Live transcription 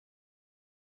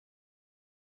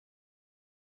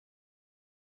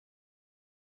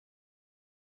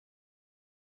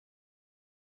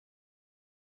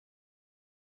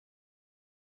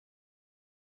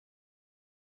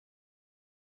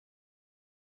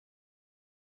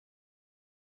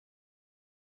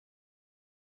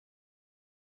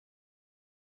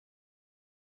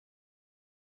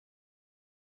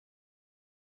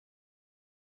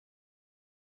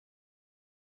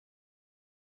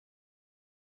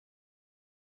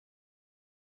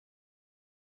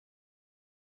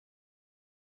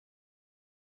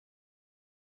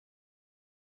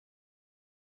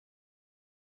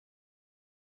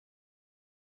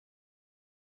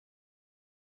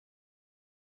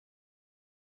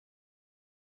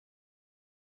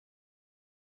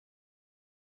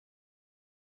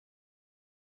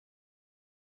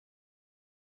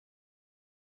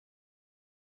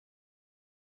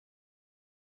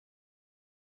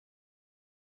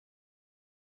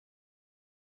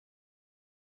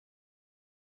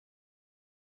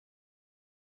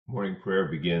Morning prayer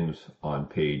begins on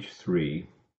page 3.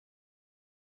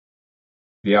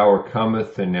 The hour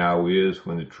cometh, and now is,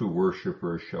 when the true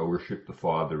worshippers shall worship the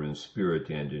Father in spirit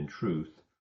and in truth,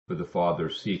 for the Father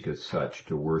seeketh such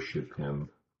to worship him.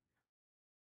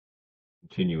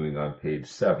 Continuing on page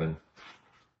 7.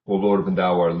 O Lord, open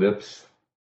thou our lips,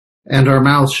 and our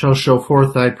mouths shall show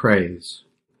forth thy praise.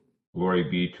 Glory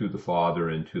be to the Father,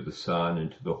 and to the Son,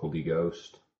 and to the Holy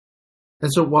Ghost.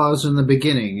 As it was in the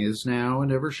beginning, is now,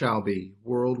 and ever shall be,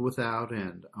 world without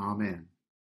end. Amen.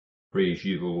 Praise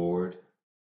ye the Lord.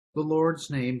 The Lord's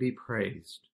name be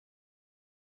praised.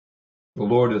 The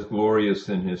Lord is glorious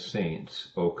in his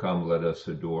saints. O come, let us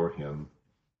adore him.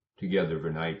 Together,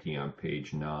 Venite on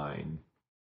page 9.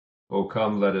 O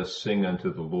come, let us sing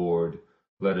unto the Lord.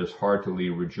 Let us heartily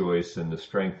rejoice in the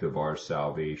strength of our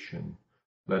salvation.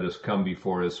 Let us come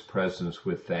before his presence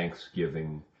with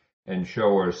thanksgiving, and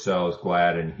show ourselves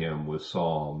glad in him with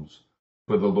psalms.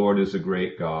 For the Lord is a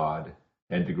great God,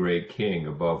 and a great King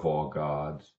above all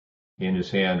gods. In his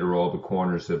hand are all the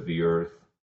corners of the earth,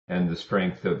 and the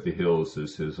strength of the hills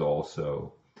is his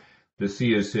also. The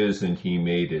sea is his, and he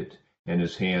made it, and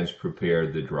his hands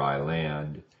prepared the dry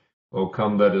land. O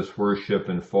come, let us worship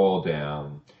and fall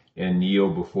down, and kneel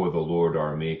before the Lord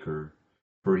our Maker.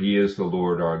 For he is the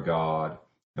Lord our God,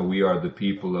 and we are the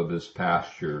people of his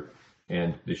pasture,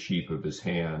 and the sheep of his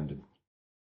hand.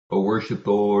 O worship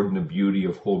the Lord in the beauty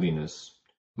of holiness.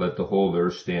 Let the whole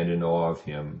earth stand in awe of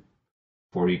him.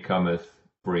 For he cometh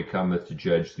to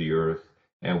judge the earth,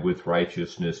 and with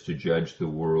righteousness to judge the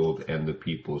world and the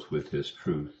peoples with his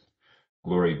truth.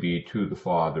 Glory be to the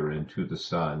Father, and to the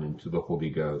Son, and to the Holy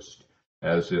Ghost,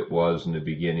 as it was in the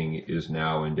beginning, is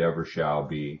now, and ever shall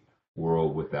be,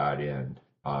 world without end.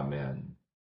 Amen.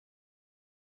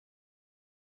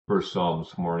 First Psalm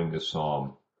this morning is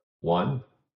Psalm 1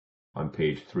 on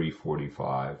page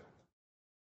 345.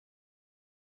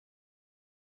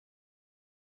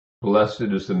 Blessed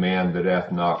is the man that hath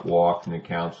not walked in the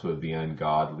counsel of the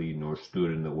ungodly, nor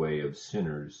stood in the way of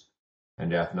sinners,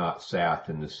 and hath not sat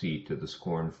in the seat of the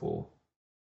scornful.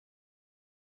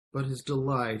 But his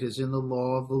delight is in the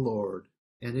law of the Lord,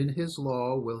 and in his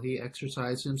law will he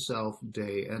exercise himself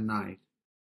day and night.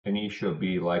 And he shall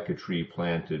be like a tree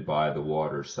planted by the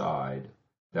water side,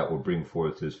 that will bring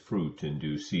forth his fruit in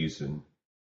due season.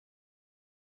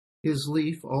 His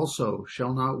leaf also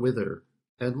shall not wither,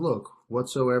 and look,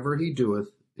 whatsoever he doeth,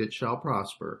 it shall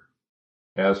prosper.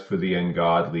 As for the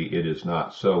ungodly, it is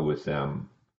not so with them,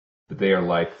 but they are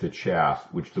like the chaff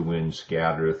which the wind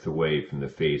scattereth away from the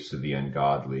face of the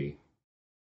ungodly.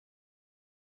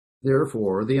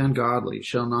 Therefore the ungodly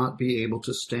shall not be able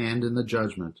to stand in the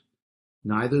judgment,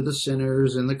 neither the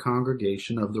sinners in the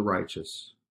congregation of the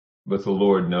righteous. But the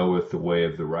Lord knoweth the way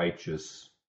of the righteous,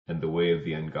 and the way of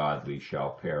the ungodly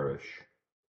shall perish.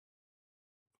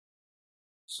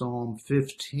 Psalm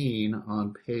 15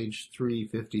 on page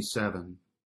 357.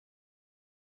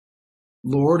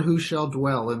 Lord, who shall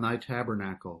dwell in thy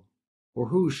tabernacle, or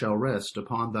who shall rest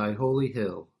upon thy holy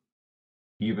hill?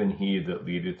 Even he that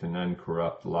leadeth an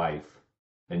uncorrupt life,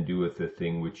 and doeth the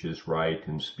thing which is right,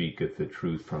 and speaketh the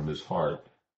truth from his heart.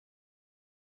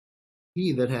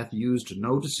 He that hath used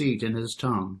no deceit in his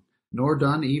tongue, nor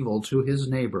done evil to his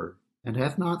neighbor, and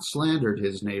hath not slandered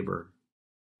his neighbor.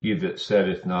 He that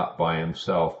setteth not by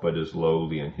himself, but is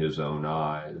lowly in his own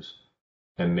eyes,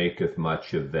 and maketh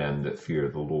much of them that fear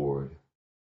the Lord.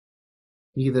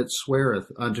 He that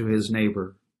sweareth unto his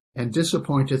neighbor, and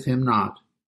disappointeth him not,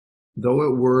 though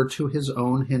it were to his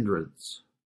own hindrance.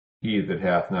 He that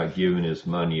hath not given his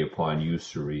money upon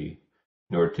usury,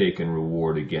 nor taken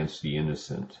reward against the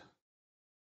innocent.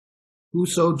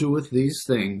 Whoso doeth these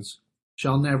things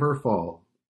shall never fall.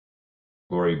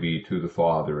 Glory be to the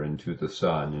Father, and to the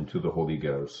Son, and to the Holy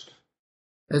Ghost.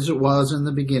 As it was in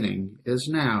the beginning, is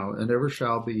now, and ever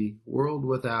shall be, world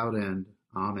without end.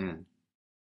 Amen.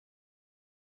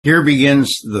 Here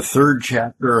begins the third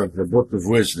chapter of the Book of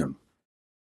Wisdom.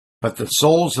 But the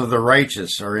souls of the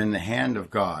righteous are in the hand of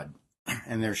God,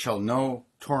 and there shall no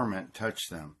torment touch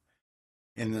them.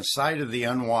 In the sight of the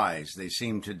unwise they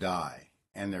seem to die,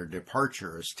 and their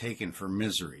departure is taken for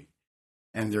misery,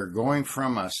 and their going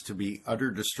from us to be utter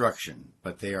destruction,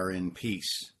 but they are in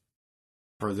peace.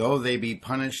 For though they be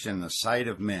punished in the sight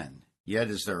of men, yet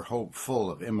is their hope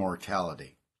full of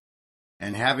immortality.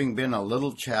 And having been a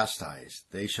little chastised,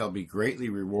 they shall be greatly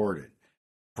rewarded.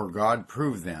 For God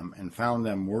proved them, and found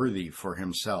them worthy for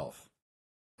himself.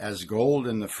 As gold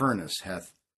in the furnace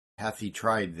hath he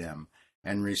tried them,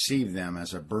 and received them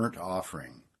as a burnt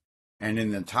offering. And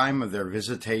in the time of their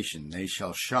visitation they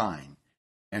shall shine,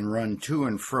 and run to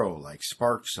and fro like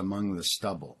sparks among the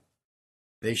stubble.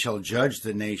 They shall judge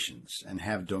the nations, and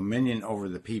have dominion over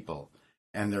the people,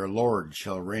 and their Lord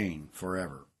shall reign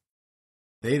forever.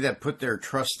 They that put their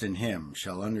trust in him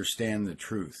shall understand the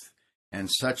truth, and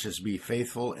such as be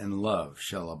faithful in love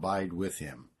shall abide with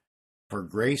him. For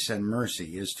grace and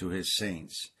mercy is to his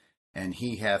saints, and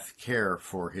he hath care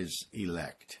for his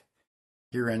elect.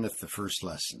 Here endeth the first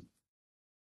lesson.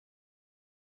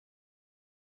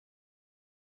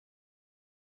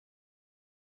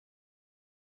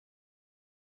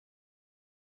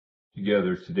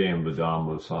 Together today in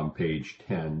Laudamus on page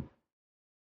 10.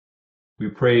 We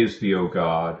praise thee, O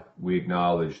God, we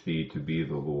acknowledge thee to be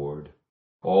the Lord.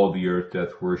 All the earth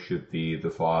doth worship thee,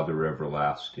 the Father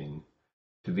everlasting.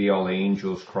 To thee all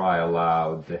angels cry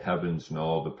aloud, the heavens and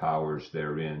all the powers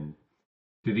therein.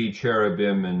 To thee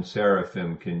cherubim and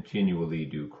seraphim continually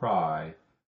do cry,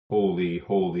 Holy,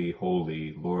 holy,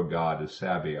 holy, Lord God of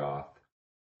Sabaoth.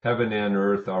 Heaven and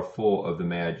earth are full of the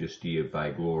majesty of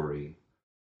thy glory.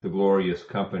 The glorious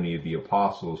company of the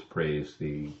apostles praise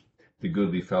thee. The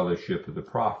goodly fellowship of the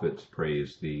prophets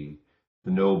praise thee.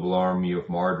 The noble army of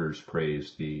martyrs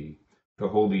praise thee. The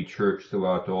holy church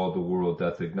throughout all the world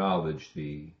doth acknowledge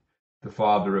thee. The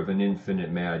Father of an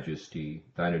infinite majesty,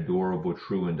 thine adorable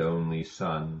true and only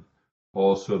Son,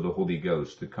 also the Holy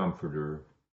Ghost, the Comforter.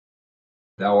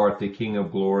 Thou art the King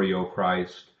of glory, O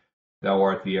Christ. Thou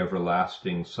art the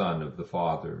everlasting Son of the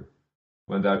Father.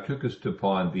 When thou tookest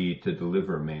upon thee to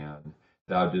deliver man,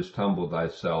 thou didst humble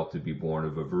thyself to be born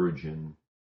of a virgin.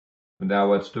 When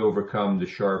thou hadst overcome the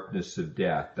sharpness of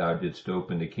death, thou didst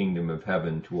open the kingdom of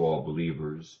heaven to all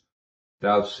believers.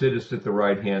 Thou sittest at the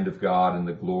right hand of God in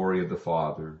the glory of the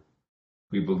Father.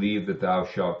 We believe that thou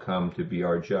shalt come to be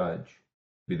our judge.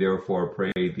 We therefore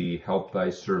pray thee, help thy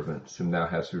servants, whom thou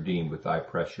hast redeemed with thy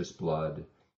precious blood.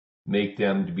 Make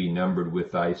them to be numbered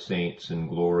with thy saints in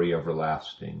glory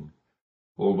everlasting.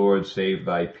 O Lord, save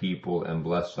thy people and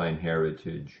bless thine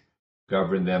heritage.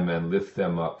 Govern them and lift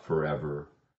them up forever.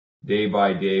 Day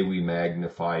by day we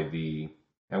magnify thee,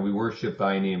 and we worship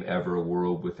thy name ever,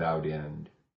 world without end.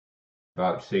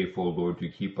 Vouchsafe, O Lord, to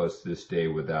keep us this day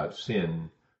without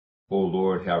sin. O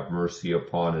Lord, have mercy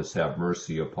upon us, have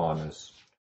mercy upon us.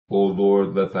 O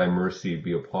Lord, let thy mercy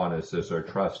be upon us, as our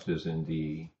trust is in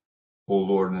thee. O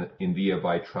Lord, in thee have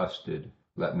I trusted,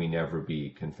 let me never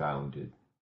be confounded.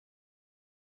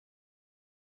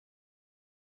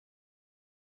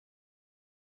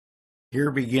 Here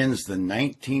begins the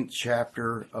 19th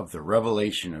chapter of the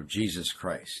revelation of Jesus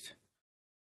Christ.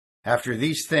 After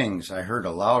these things I heard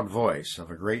a loud voice of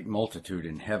a great multitude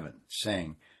in heaven,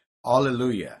 saying,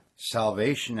 Alleluia!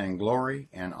 Salvation and glory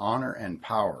and honor and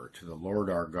power to the Lord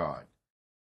our God.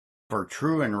 For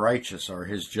true and righteous are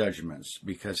his judgments,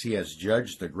 because he has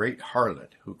judged the great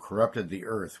harlot who corrupted the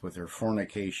earth with her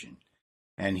fornication,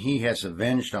 and he has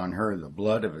avenged on her the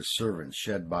blood of his servants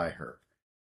shed by her.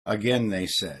 Again they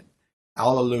said,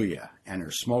 Alleluia, and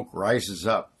her smoke rises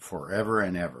up forever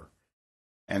and ever.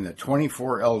 And the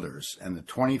 24 elders and the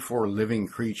 24 living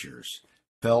creatures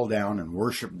fell down and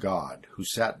worshipped God, who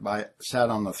sat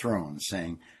on the throne,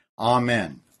 saying,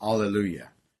 Amen,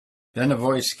 Alleluia. Then a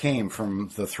voice came from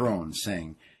the throne,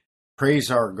 saying, Praise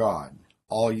our God,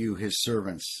 all you his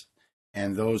servants,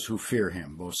 and those who fear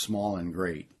him, both small and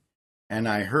great. And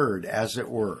I heard, as it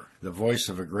were, the voice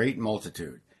of a great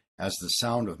multitude, as the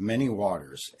sound of many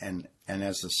waters, and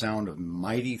as the sound of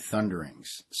mighty thunderings,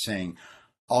 saying,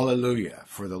 Alleluia,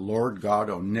 for the Lord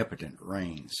God omnipotent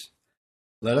reigns.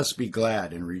 Let us be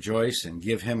glad and rejoice and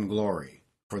give him glory,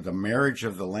 for the marriage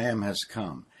of the Lamb has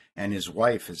come, and his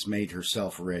wife has made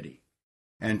herself ready.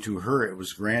 And to her it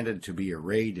was granted to be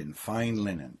arrayed in fine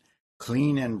linen,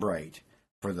 clean and bright,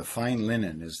 for the fine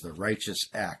linen is the righteous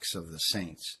acts of the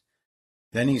saints.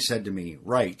 Then he said to me,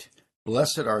 Write,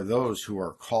 Blessed are those who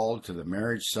are called to the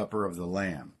marriage supper of the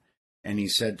Lamb. And he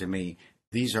said to me,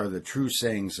 These are the true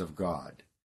sayings of God.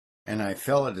 And I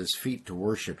fell at his feet to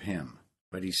worship him.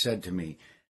 But he said to me,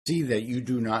 See that you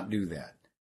do not do that.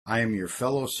 I am your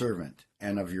fellow servant,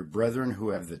 and of your brethren who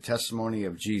have the testimony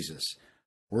of Jesus.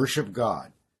 Worship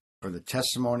God, for the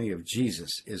testimony of Jesus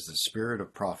is the spirit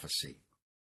of prophecy.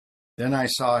 Then I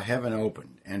saw heaven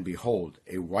opened, and behold,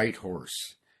 a white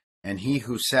horse. And he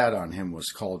who sat on him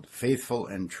was called Faithful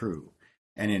and True,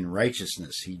 and in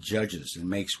righteousness he judges and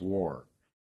makes war.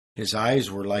 His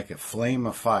eyes were like a flame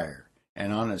of fire,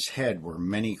 and on his head were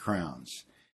many crowns.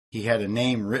 He had a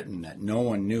name written that no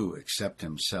one knew except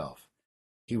himself.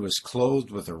 He was clothed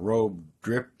with a robe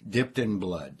dipped in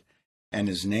blood, and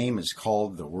his name is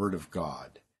called the Word of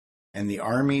God. And the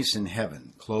armies in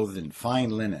heaven, clothed in fine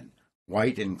linen,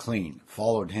 white and clean,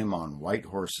 followed him on white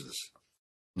horses.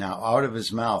 Now out of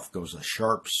his mouth goes a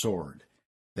sharp sword,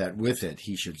 that with it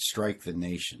he should strike the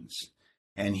nations,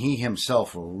 and he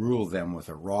himself will rule them with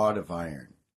a rod of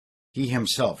iron. He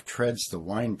himself treads the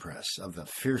winepress of the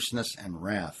fierceness and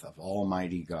wrath of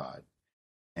Almighty God.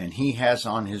 And he has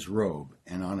on his robe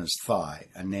and on his thigh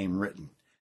a name written,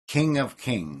 King of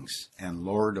Kings and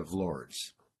Lord of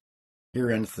Lords. Here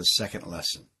endeth the second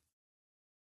lesson.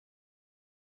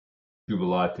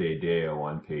 Jubilate Deo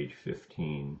on page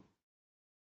 15.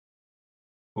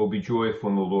 O be joyful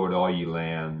in the Lord, all ye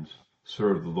lands.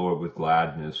 Serve the Lord with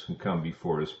gladness, and come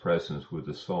before his presence with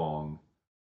a song.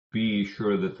 Be ye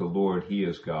sure that the Lord, he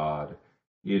is God.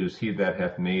 It is he that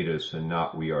hath made us, and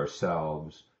not we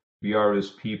ourselves. We are his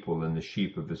people, and the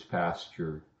sheep of his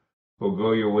pasture. O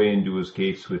go your way into his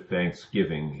gates with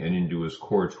thanksgiving, and into his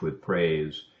courts with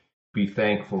praise. Be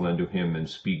thankful unto him, and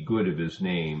speak good of his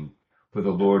name. For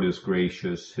the Lord is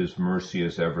gracious, his mercy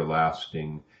is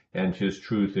everlasting, and his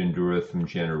truth endureth from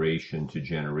generation to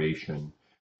generation.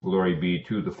 Glory be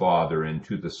to the Father, and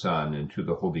to the Son, and to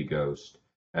the Holy Ghost,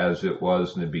 as it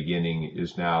was in the beginning,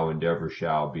 is now, and ever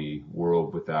shall be,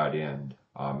 world without end.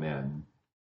 Amen.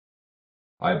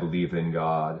 I believe in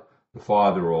God, the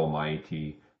Father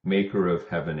Almighty, maker of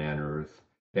heaven and earth,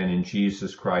 and in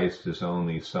Jesus Christ, his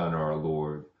only Son, our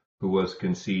Lord, who was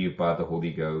conceived by the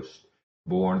Holy Ghost,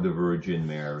 born of the Virgin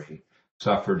Mary,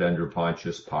 suffered under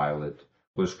Pontius Pilate,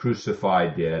 was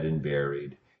crucified, dead, and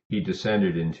buried. He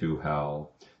descended into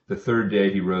hell. The third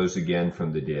day he rose again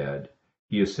from the dead.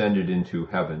 He ascended into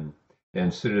heaven,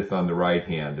 and sitteth on the right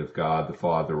hand of God the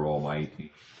Father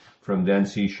Almighty. From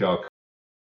thence he shall come,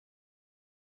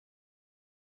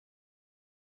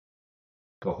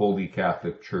 the Holy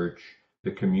Catholic Church,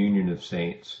 the communion of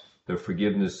saints, the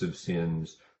forgiveness of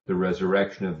sins, the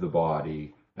resurrection of the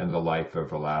body, and the life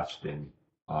everlasting.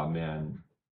 Amen.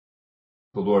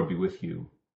 The Lord be with you.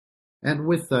 And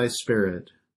with thy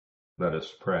spirit. Let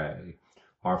us pray.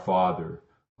 Our Father,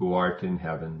 who art in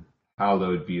heaven,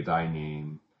 hallowed be thy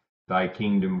name. Thy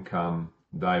kingdom come,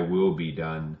 thy will be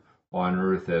done, on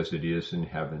earth as it is in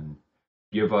heaven.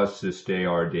 Give us this day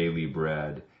our daily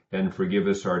bread, and forgive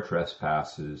us our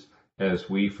trespasses, as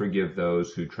we forgive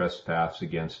those who trespass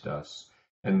against us.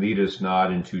 And lead us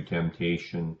not into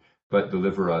temptation, but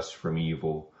deliver us from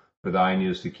evil. For thine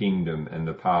is the kingdom, and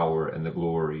the power, and the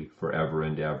glory, for ever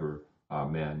and ever.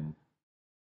 Amen.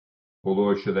 O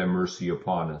Lord, show thy mercy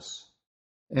upon us.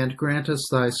 And grant us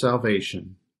thy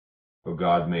salvation. O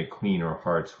God, make clean our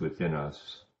hearts within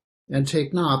us. And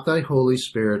take not thy Holy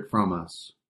Spirit from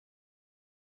us.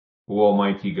 O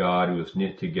Almighty God, who hast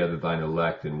knit together thine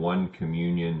elect in one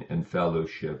communion and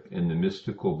fellowship in the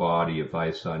mystical body of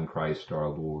thy Son, Christ our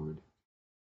Lord,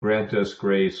 grant us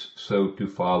grace so to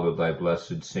follow thy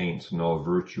blessed saints in all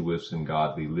virtuous and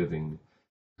godly living,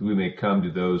 that we may come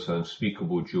to those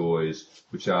unspeakable joys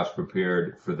which thou hast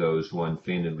prepared for those who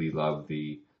unfeignedly love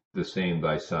thee, the same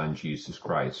thy Son, Jesus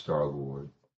Christ our Lord.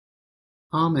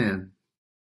 Amen.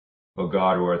 O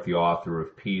God, who art the author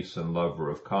of peace and lover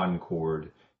of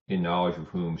concord, in knowledge of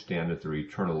whom standeth their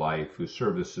eternal life, who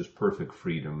servest us perfect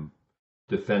freedom,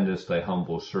 defendest thy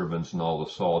humble servants in all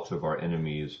assaults of our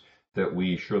enemies, that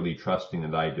we, surely trusting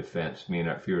in thy defense, may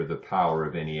not fear the power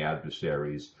of any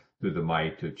adversaries, through the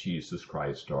might of Jesus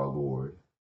Christ our Lord.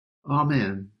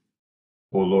 Amen.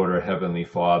 O Lord, our heavenly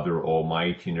Father,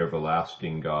 almighty and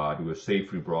everlasting God, who hast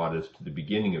safely brought us to the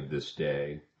beginning of this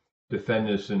day, defend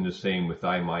us in the same with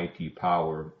thy mighty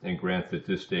power, and grant that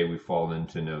this day we fall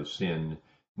into no sin,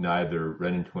 neither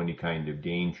run into any kind of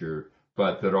danger,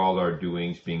 but that all our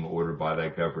doings, being ordered by thy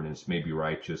governance, may be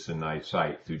righteous in thy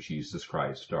sight, through Jesus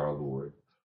Christ our Lord.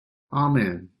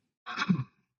 Amen. Good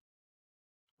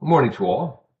morning to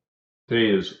all.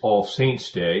 Today is All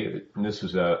Saints' Day, and this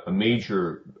is a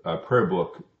major prayer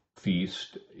book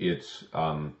feast. It's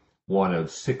one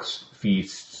of 6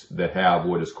 feasts that have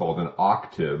what is called an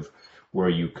octave, where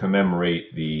you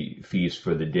commemorate the feast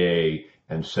for the day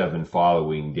and 7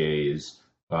 following days.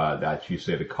 That you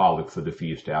say the collect for the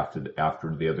feast after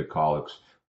the other collects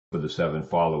for the 7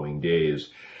 following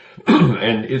days.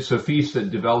 And it's a feast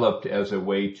that developed as a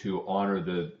way to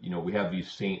honor we have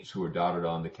these saints who are dotted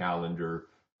on the calendar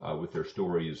with their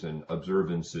stories and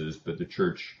observances, but the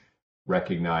church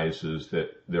recognizes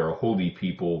that there are holy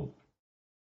people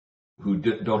who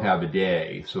don't have a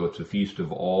day, so it's a feast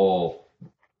of all,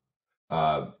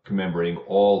 commemorating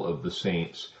all of the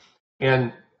saints.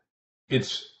 And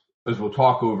it's, as we'll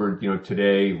talk over,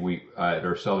 today at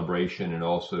our celebration, and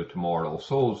also tomorrow, All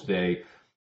Souls Day,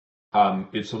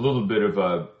 it's a little bit of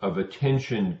a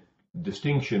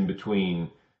distinction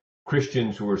between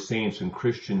Christians who are saints and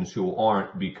Christians who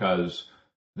aren't, because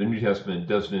the New Testament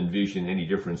doesn't envision any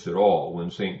difference at all. When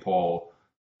St. Paul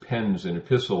pens an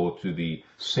epistle to the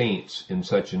saints in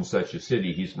such and such a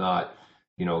city. He's not,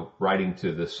 writing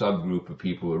to the subgroup of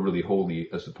people who are really holy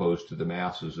as opposed to the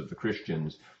masses of the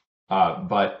Christians.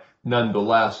 But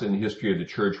nonetheless, in the history of the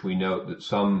church, we note that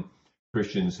some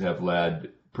Christians have led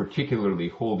particularly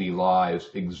holy lives,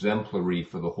 exemplary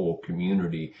for the whole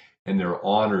community, and they're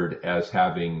honored as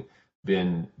having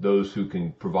been those who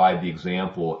can provide the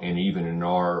example, and even in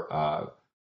our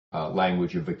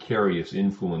language of vicarious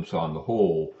influence on the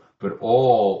whole. But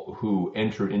all who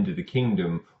enter into the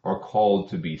kingdom are called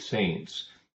to be saints,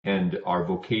 and our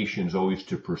vocation is always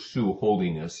to pursue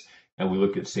holiness, and we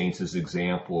look at saints as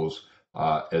examples,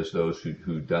 as those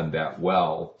who've done that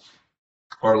well.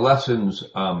 Our lessons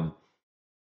from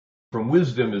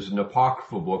Wisdom is an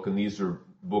apocryphal book, and these are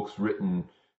books written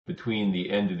between the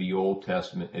end of the Old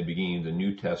Testament and beginning of the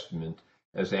New Testament.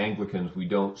 As Anglicans, we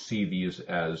don't see these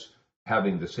as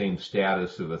having the same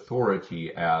status of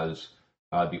authority as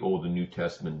the Old and New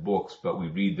Testament books, but we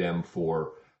read them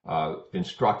for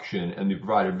instruction, and they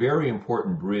provide a very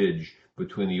important bridge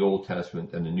between the Old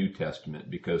Testament and the New Testament,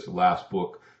 because the last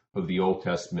book of the Old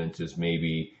Testament is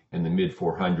maybe in the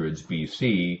mid-400s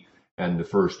BC, and the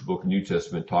first book of New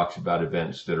Testament talks about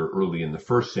events that are early in the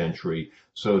first century.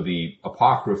 So the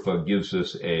Apocrypha gives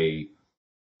us a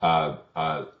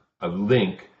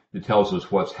link that tells us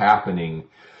what's happening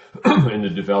in the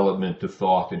development of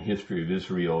thought and history of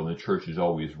Israel, and the church has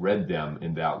always read them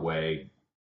in that way.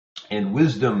 And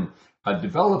Wisdom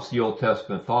develops the Old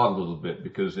Testament thought a little bit,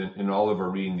 because in all of our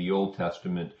reading the Old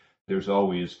Testament, there's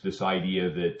always this idea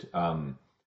that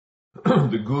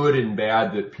the good and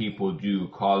bad that people do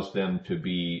cause them to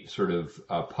be sort of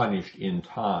punished in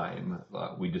time.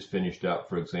 We just finished up,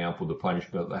 for example, the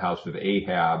punishment of the house of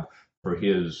Ahab for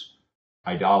his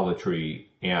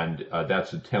idolatry, and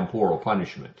that's a temporal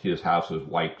punishment. His house was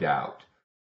wiped out.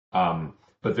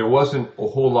 But there wasn't a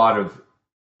whole lot of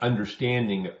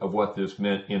understanding of what this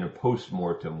meant in a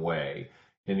post-mortem way,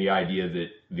 in the idea that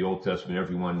the Old Testament,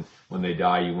 everyone, when they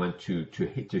die, you went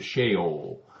to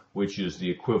Sheol, which is the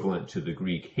equivalent to the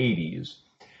Greek Hades.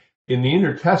 In the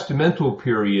intertestamental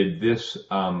period,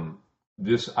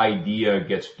 this idea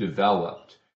gets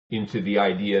developed into the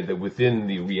idea that within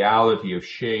the reality of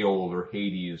Sheol or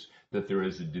Hades, that there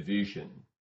is a division.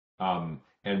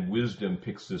 And Wisdom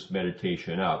picks this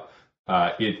meditation up.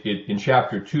 In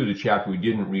chapter 2, the chapter we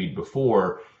didn't read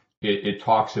before, it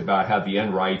talks about how the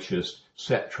unrighteous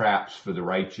set traps for the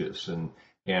righteous, and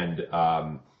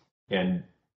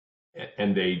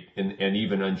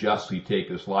even unjustly take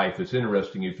his life. It's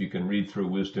interesting, if you can read through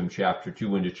Wisdom chapter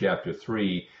 2 into chapter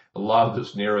 3, a lot of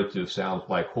this narrative sounds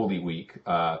like Holy Week,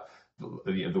 the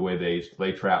way they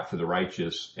lay trap for the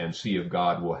righteous and see if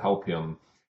God will help him.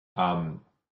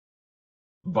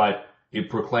 But it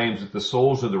proclaims that the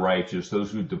souls of the righteous,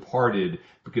 those who departed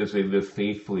because they live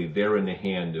faithfully, they're in the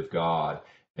hand of God,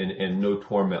 and no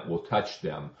torment will touch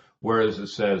them. Whereas it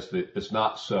says that it's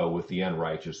not so with the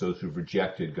unrighteous, those who've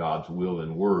rejected God's will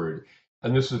and word.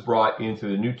 And this is brought into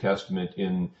the New Testament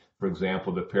in, for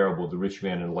example, the parable of the rich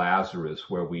man and Lazarus,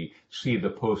 where we see the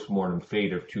post-mortem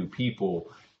fate of two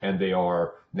people, and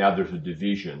now there's a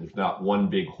division. There's not one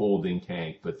big holding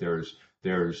tank, but there's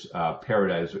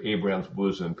paradise, Abraham's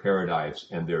bosom, paradise,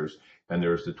 and there's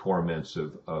the torments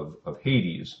of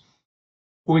Hades.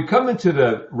 When we come into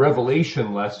the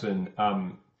Revelation lesson,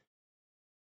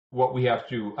 what we have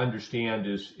to understand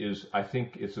is I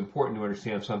think it's important to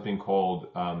understand something called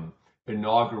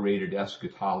inaugurated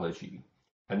eschatology.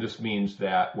 And this means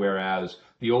that whereas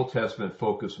the Old Testament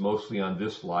focused mostly on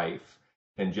this life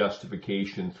and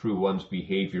justification through one's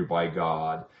behavior by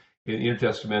God, in the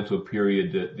intertestamental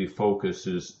period, the focus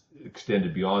is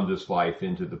extended beyond this life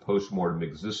into the post-mortem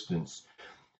existence.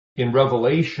 In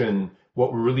Revelation,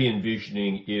 what we're really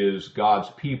envisioning is God's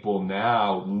people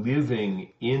now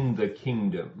living in the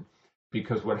kingdom,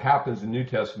 because what happens in the New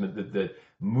Testament that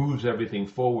moves everything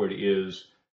forward is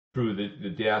through the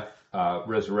death,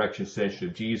 resurrection, ascension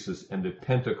of Jesus, and the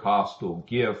Pentecostal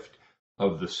gift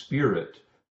of the Spirit.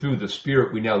 Through the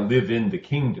Spirit, we now live in the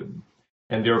kingdom,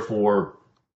 and therefore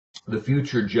the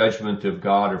future judgment of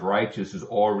God of righteous is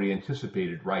already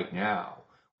anticipated right now.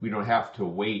 We don't have to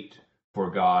wait for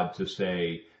God to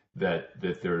say that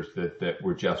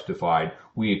we're justified.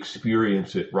 We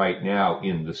experience it right now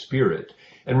in the Spirit.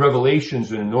 And Revelation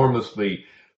is an enormously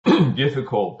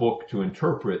difficult book to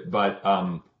interpret, but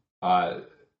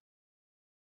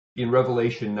in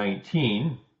Revelation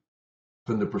 19,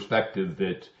 from the perspective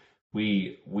that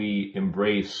we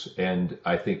embrace and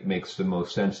I think makes the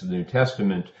most sense of the New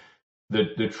Testament,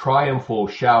 the triumphal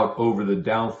shout over the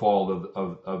downfall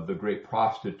of the great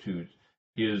prostitute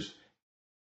is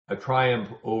a triumph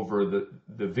over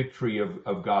the victory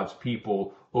of God's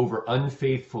people over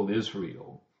unfaithful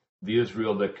Israel, the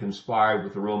Israel that conspired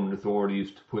with the Roman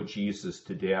authorities to put Jesus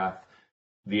to death,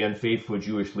 the unfaithful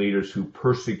Jewish leaders who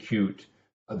persecute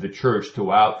the church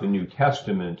throughout the New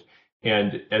Testament.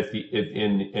 And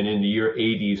in the year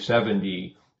AD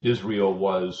 70, Israel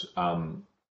was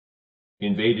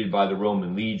invaded by the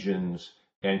Roman legions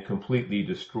and completely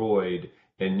destroyed,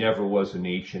 and never was a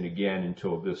nation again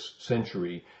until this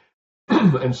century.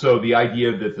 And so the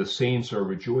idea that the saints are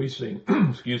rejoicing,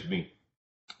 excuse me,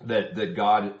 that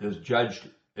God has judged,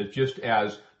 just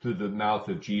as through the mouth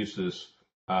of Jesus,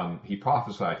 he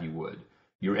prophesied he would.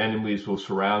 Your enemies will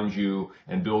surround you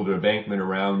and build an embankment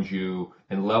around you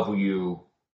and level you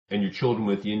and your children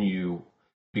within you,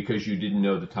 because you didn't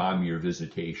know the time of your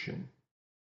visitation.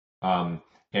 And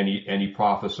he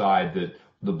prophesied that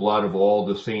the blood of all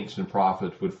the saints and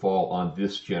prophets would fall on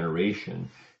this generation.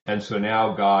 And so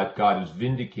now God has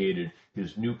vindicated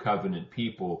his new covenant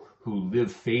people who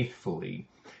live faithfully.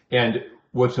 And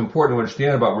what's important to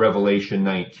understand about Revelation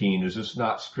 19 is it's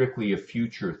not strictly a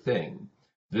future thing.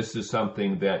 This is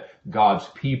something that God's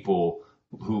people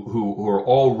who are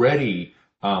already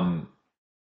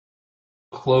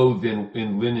clothed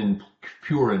in linen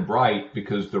pure and bright,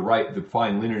 because the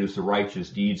fine linen is the righteous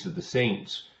deeds of the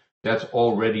saints. That's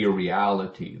already a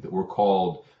reality, that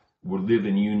we live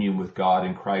in union with God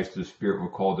in Christ the Spirit. We're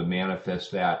called to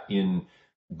manifest that in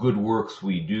good works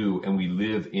we do, and we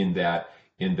live in that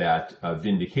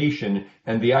vindication.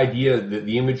 And the idea that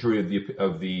the imagery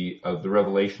of the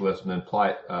Revelation lesson then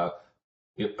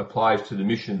it applies to the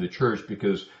mission of the church,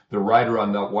 because the rider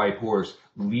on that white horse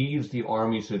leads the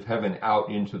armies of heaven out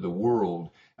into the world.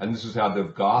 And this is how the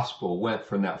gospel went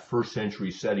from that first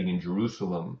century setting in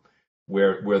Jerusalem,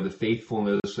 where the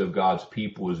faithfulness of God's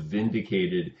people was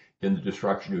vindicated in the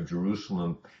destruction of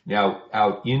Jerusalem, now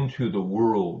out into the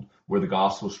world, where the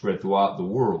gospel spread throughout the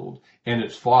world. And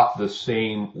it's fought the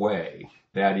same way.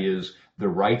 That is, the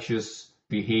righteous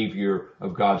behavior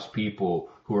of God's people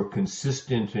who are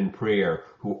consistent in prayer,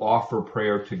 who offer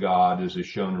prayer to God, as is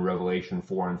shown in Revelation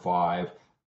 4 and 5,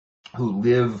 who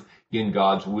live in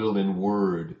God's will and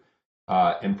word,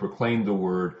 and proclaim the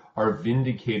word, are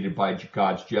vindicated by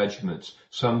God's judgments,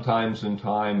 sometimes in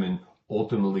time and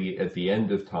ultimately at the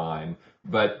end of time.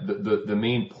 But the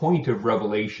main point of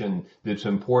Revelation that's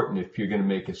important, if you're going to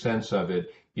make a sense of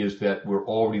it, is that we're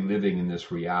already living in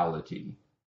this reality.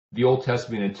 The Old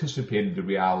Testament anticipated the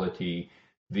reality.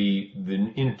 The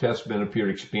New Testament appeared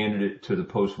expanded it to the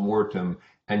post-mortem,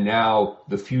 and now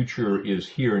the future is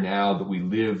here now, that we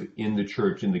live in the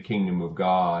church, in the kingdom of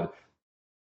God,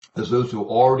 as those who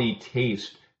already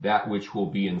taste that which will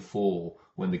be in full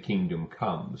when the kingdom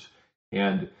comes.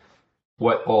 And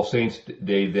what All Saints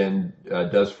Day then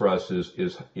does for us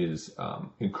is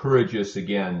encourage us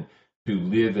again to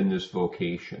live in this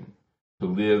vocation, to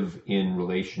live in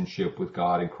relationship with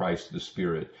God and Christ the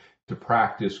Spirit, to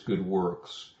practice good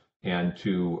works, and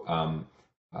to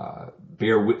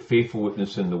bear faithful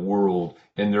witness in the world,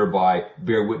 and thereby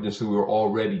bear witness that we are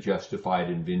already justified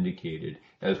and vindicated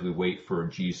as we wait for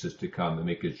Jesus to come and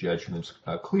make his judgments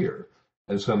clear.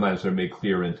 And sometimes they're made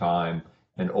clear in time,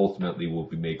 and ultimately will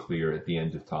be made clear at the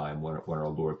end of time when our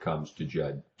Lord comes to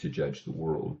judge the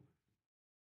world.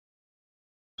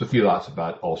 So a few thoughts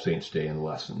about All Saints Day and the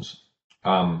lessons.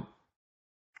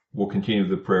 We'll continue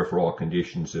the prayer for all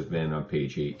conditions of men on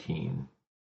page 18.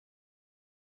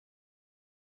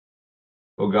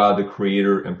 O God, the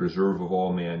creator and preserver of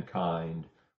all mankind,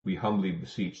 we humbly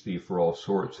beseech thee for all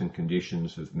sorts and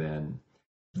conditions of men.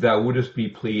 Thou wouldest be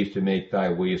pleased to make thy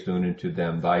ways known unto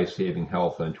them, thy saving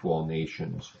health unto all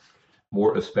nations.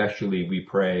 More especially we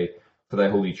pray for thy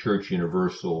holy church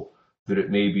universal, that it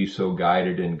may be so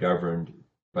guided and governed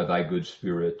by thy good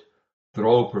Spirit, that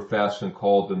all who profess and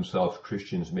call themselves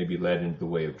Christians may be led into the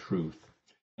way of truth,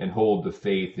 and hold the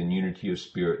faith in unity of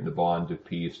spirit in the bond of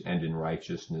peace and in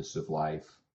righteousness of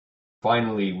life.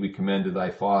 Finally, we commend to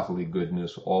thy fatherly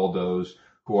goodness all those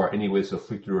who are anyways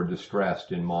afflicted or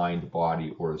distressed in mind,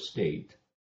 body, or estate.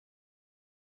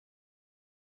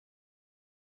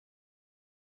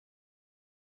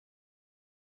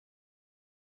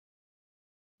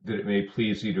 That it may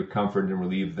please thee to comfort and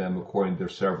relieve them according to their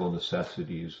several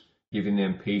necessities, giving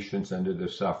them patience under their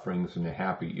sufferings and a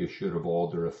happy issue of all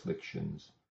their afflictions.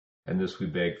 And this we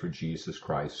beg for Jesus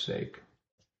Christ's sake.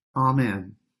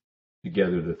 Amen.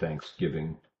 Together the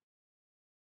thanksgiving.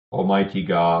 Almighty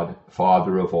God,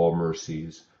 Father of all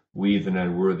mercies, we, the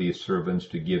unworthy servants,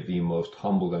 to give thee most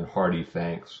humble and hearty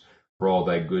thanks for all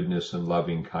thy goodness and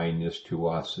loving kindness to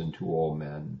us and to all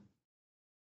men.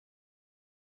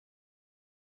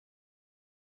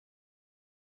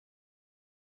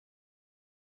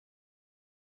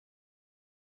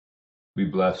 We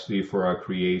bless thee for our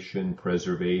creation,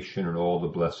 preservation, and all the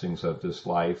blessings of this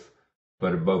life,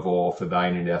 but above all for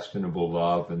thine inestimable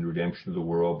love and the redemption of the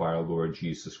world by our Lord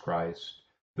Jesus Christ,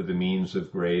 for the means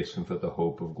of grace and for the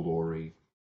hope of glory.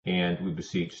 And we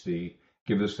beseech thee,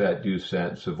 give us that due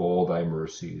sense of all thy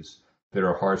mercies, that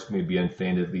our hearts may be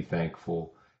unfeignedly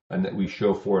thankful, and that we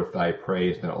show forth thy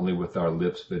praise not only with our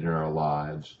lips but in our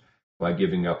lives, by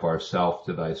giving up ourselves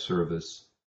to thy service,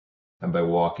 and by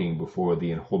walking before thee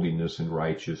in holiness and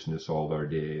righteousness all our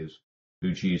days.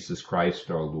 Through Jesus Christ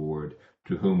our Lord,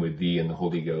 to whom with thee and the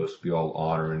Holy Ghost be all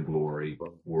honor and glory,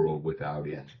 world without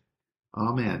end.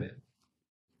 Amen.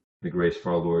 The grace of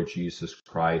our Lord Jesus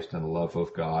Christ and the love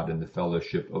of God and the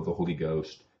fellowship of the Holy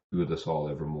Ghost be with us all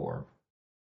evermore.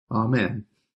 Amen.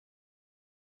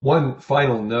 One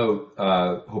final note,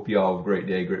 hope you all have a great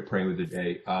day, great praying with the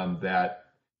day, that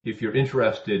if you're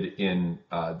interested in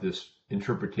this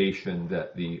interpretation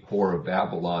that the Whore of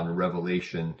Babylon in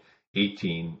Revelation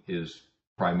 18 is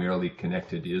primarily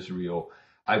connected to Israel,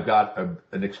 I've got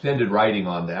an extended writing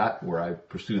on that where I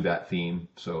pursue that theme.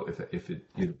 So if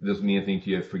it doesn't mean anything to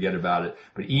you, forget about it.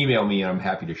 But email me and I'm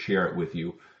happy to share it with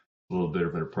you. A little bit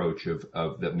of an approach of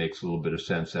that makes a little bit of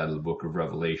sense out of the book of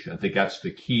Revelation. I think that's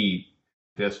the key.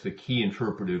 That's the key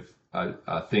interpretive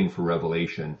thing for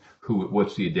Revelation.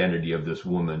 What's the identity of this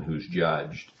woman who's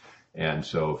judged? And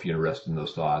so if you're interested in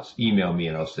those thoughts, email me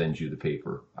and I'll send you the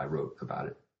paper I wrote about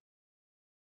it.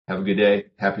 Have a good day.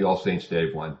 Happy All Saints Day,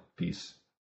 everyone. Peace.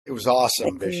 It was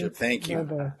awesome, Thank you. Bishop. Thank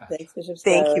you. Thanks, Bishop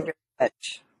Thank Scott. you very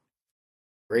much.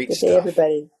 Great Good stuff. day,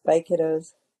 everybody. Bye,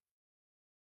 kiddos.